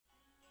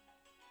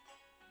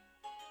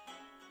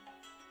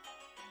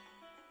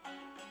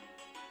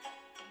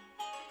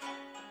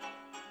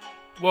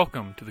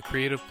Welcome to the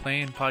Creative Play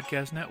and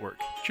Podcast Network.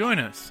 Join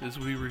us as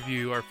we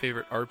review our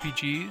favorite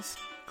RPGs,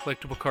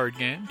 collectible card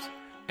games,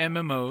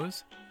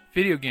 MMOs,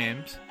 video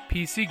games,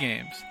 PC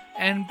games,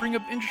 and bring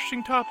up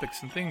interesting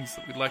topics and things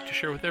that we'd like to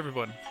share with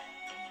everyone.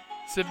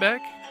 Sit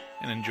back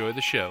and enjoy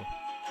the show.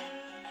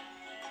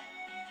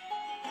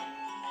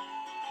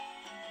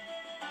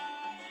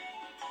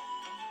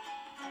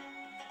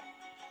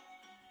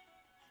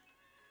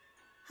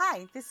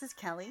 Hi, this is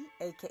Kelly,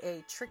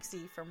 aka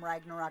Trixie from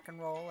Ragnarok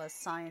and Roll, a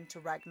Scion to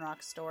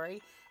Ragnarok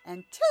story,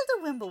 and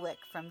Tilda Wimblewick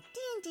from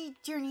D&D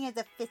Journey of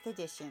the 5th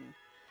Edition.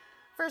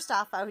 First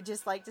off, I would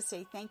just like to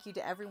say thank you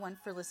to everyone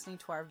for listening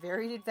to our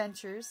varied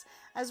adventures,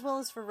 as well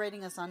as for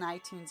rating us on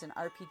iTunes and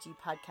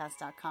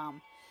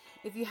RPGpodcast.com.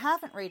 If you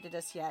haven't rated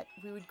us yet,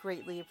 we would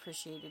greatly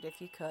appreciate it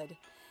if you could.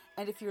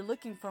 And if you're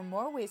looking for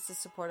more ways to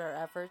support our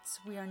efforts,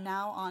 we are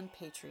now on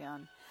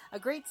Patreon, a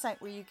great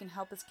site where you can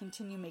help us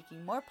continue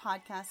making more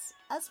podcasts,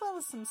 as well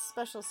as some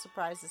special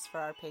surprises for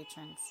our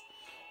patrons.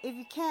 If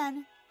you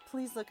can,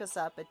 please look us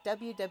up at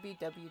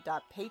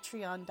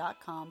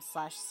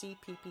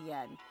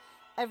www.patreon.com/cppn.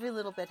 Every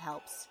little bit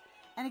helps.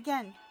 And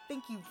again,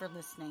 thank you for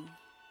listening.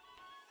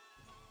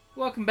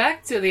 Welcome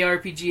back to the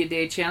RPG A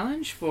Day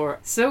Challenge.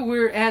 So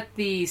we're at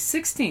the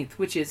 16th,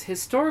 which is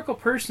historical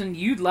person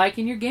you'd like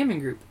in your gaming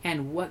group.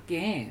 And what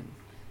game?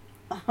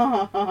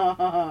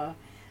 Okay,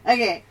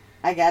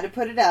 I gotta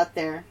put it out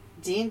there.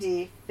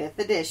 D&D 5th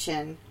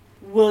edition.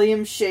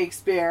 William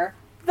Shakespeare,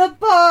 the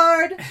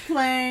Bard,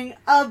 playing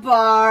a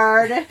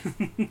bard.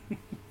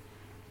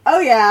 Oh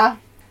yeah.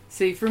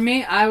 See, for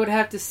me, I would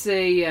have to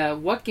say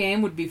what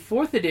game would be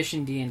 4th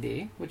edition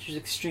D&D, which is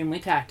extremely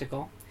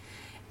tactical.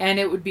 And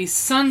it would be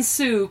Sun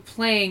Tzu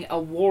playing a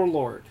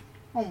warlord.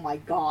 Oh my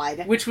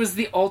god. Which was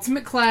the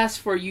ultimate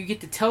class where you get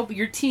to tell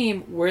your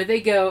team where they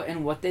go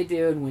and what they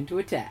do and when to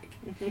attack.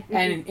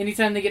 And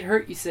anytime they get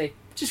hurt, you say,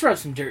 just rub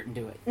some dirt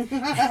into it.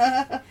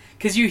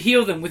 Because you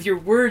heal them with your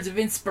words of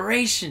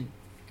inspiration.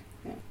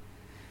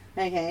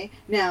 Okay,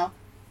 now,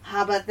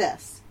 how about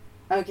this?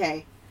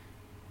 Okay,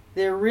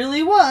 there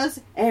really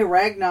was a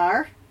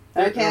Ragnar.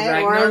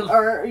 Okay,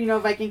 or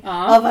Viking.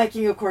 Uh-huh. A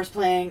Viking, of course,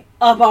 playing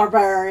a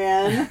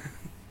barbarian.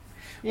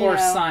 Or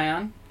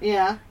Scion.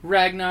 Yeah.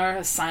 Ragnar,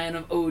 a scion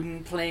of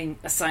Odin, playing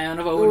a scion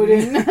of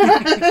Odin.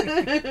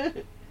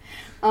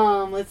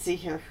 Let's see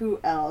here.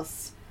 Who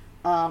else?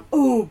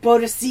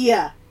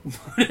 Boadicea.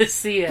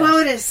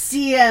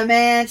 Boadicea,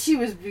 man.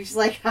 She's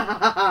like, ha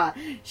ha ha.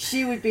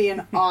 She would be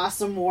an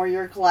awesome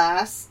warrior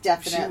class,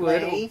 definitely.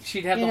 She would.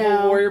 She'd have the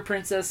whole warrior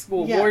princess,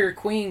 warrior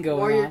queen going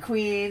on. Warrior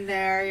queen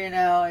there,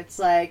 it's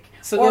like...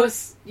 So for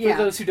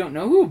those who don't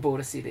know who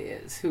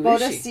Boadicea is, who is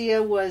she?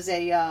 Boadicea was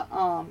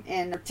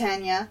in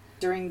Britannia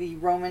during the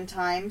Roman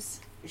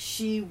times.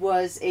 She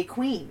was a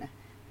queen.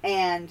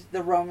 And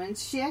the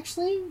Romans, she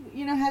actually,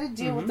 had to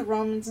deal with the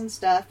Romans and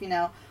stuff,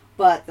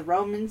 But the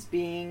Romans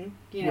being,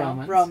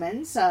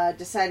 Romans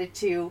decided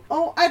to,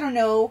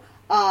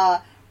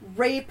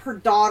 rape her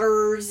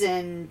daughters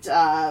and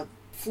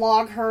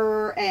flog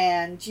her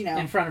and,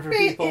 in front of her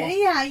people.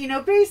 Yeah,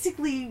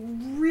 basically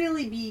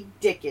really be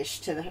dickish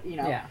to the,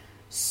 Yeah.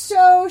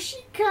 So she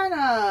kind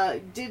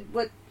of did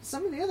what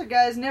some of the other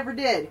guys never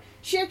did.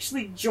 She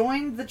actually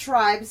joined the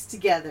tribes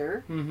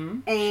together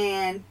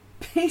and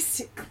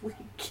basically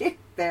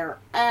kicked their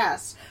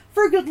ass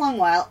for a good long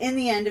while. In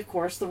the end, of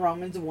course, the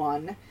Romans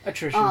won.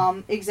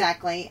 Attrition.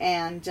 Exactly.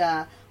 And,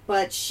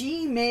 but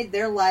she made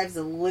their lives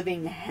a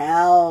living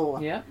hell.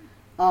 Yeah.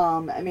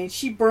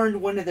 She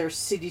burned one of their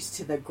cities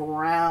to the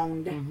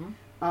ground.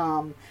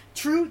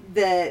 True,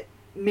 the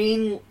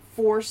main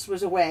force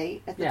was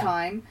away at the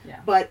time,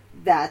 but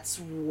that's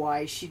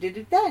why she did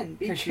it then.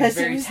 Because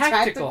it was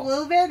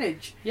tactical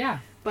advantage. Yeah.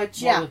 But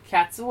While the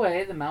cat's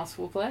away, the mouse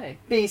will play.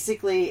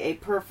 Basically, a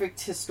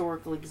perfect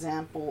historical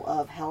example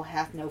of hell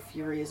hath no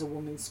fury as a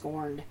woman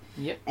scorned.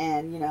 Yep.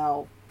 And,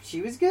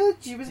 she was good.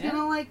 She was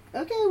gonna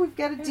okay, we've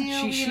got a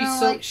deal.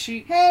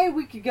 Hey,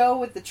 we could go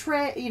with the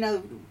trade.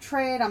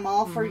 Trade. I'm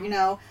all for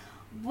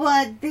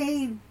but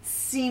they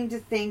seem to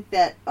think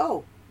that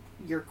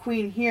you're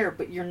queen here,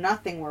 but you're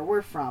nothing where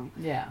we're from.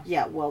 Yeah.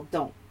 Yeah. Well,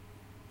 don't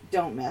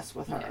mess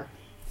with her.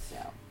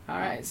 So. All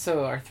right.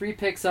 So our 3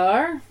 picks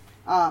are.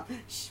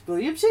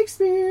 William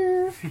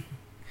Shakespeare.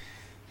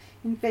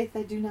 In faith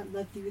I do not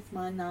love thee with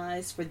mine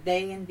eyes, for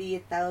they and thee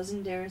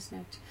 1,000 darest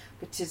not,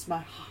 but 'tis my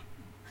heart.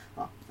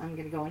 Well, I'm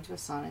going to go into a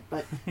sonnet,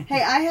 but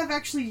hey, I have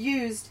actually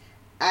used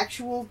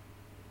actual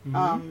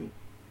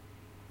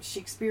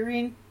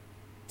Shakespearean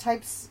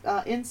types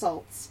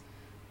insults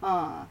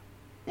my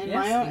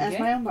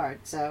own bard.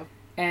 So,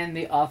 and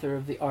the author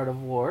of The Art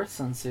of War,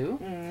 Sun Tzu,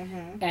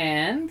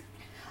 and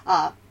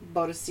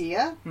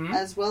Boadicea,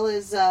 as well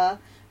as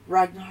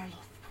Ragnar.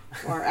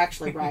 Or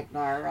actually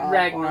Ragnar.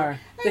 Ragnar.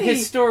 The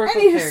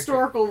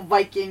historical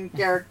Viking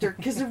character.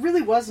 Because there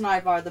really was an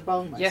Ivar the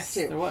Boneless, yes,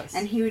 too. There was.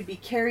 And he would be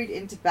carried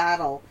into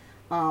battle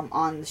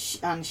on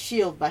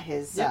shield by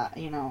his,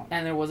 And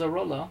there was a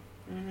Rollo.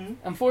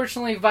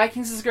 Unfortunately,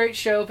 Vikings is a great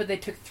show, but they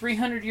took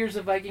 300 years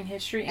of Viking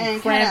history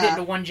and crammed it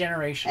into one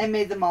generation. And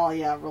made them all,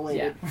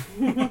 related.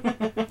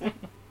 Yeah.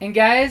 And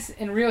guys,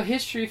 in real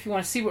history, if you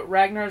want to see what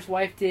Ragnar's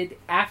wife did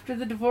after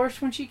the divorce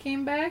when she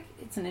came back,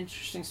 it's an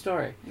interesting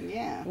story.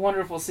 Yeah.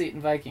 Wonderful seat in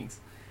Vikings.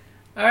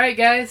 All right,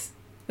 guys.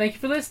 Thank you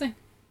for listening.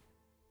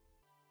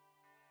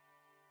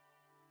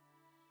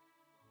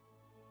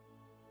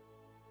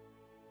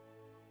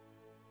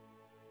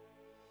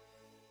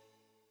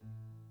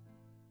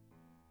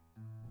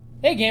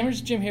 Hey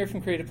gamers, Jim here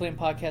from Creative Play and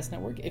Podcast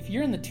Network. If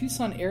you're in the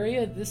Tucson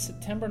area this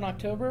September and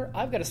October,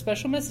 I've got a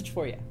special message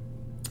for you.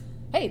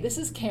 Hey, this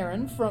is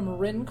Karen from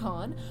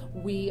RinCon.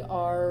 We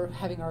are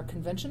having our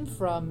convention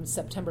from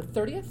September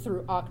 30th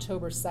through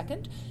October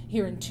 2nd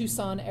here in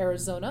Tucson,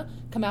 Arizona.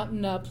 Come out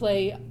and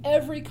play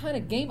every kind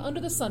of game under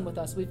the sun with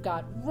us. We've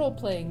got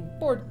role-playing,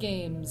 board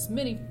games,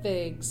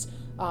 minifigs,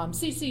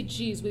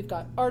 CCGs, we've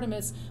got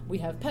Artemis, we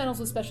have panels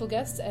with special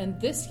guests, and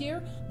this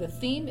year the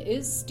theme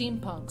is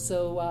steampunk.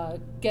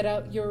 So get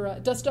out your,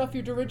 dust off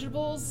your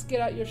dirigibles, get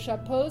out your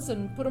chapeaus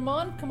and put them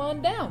on, come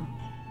on down.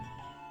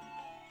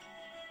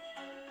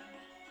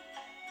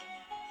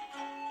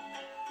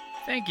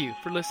 Thank you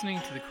for listening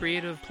to the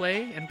Creative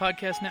Play and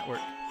Podcast Network.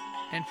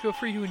 And feel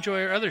free to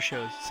enjoy our other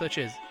shows, such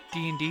as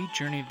D&D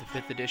Journey of the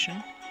 5th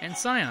Edition and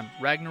Scion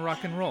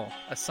Ragnarok and Roll,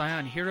 a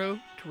Scion hero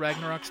to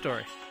Ragnarok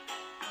story.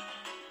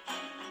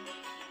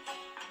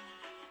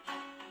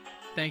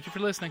 Thank you for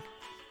listening.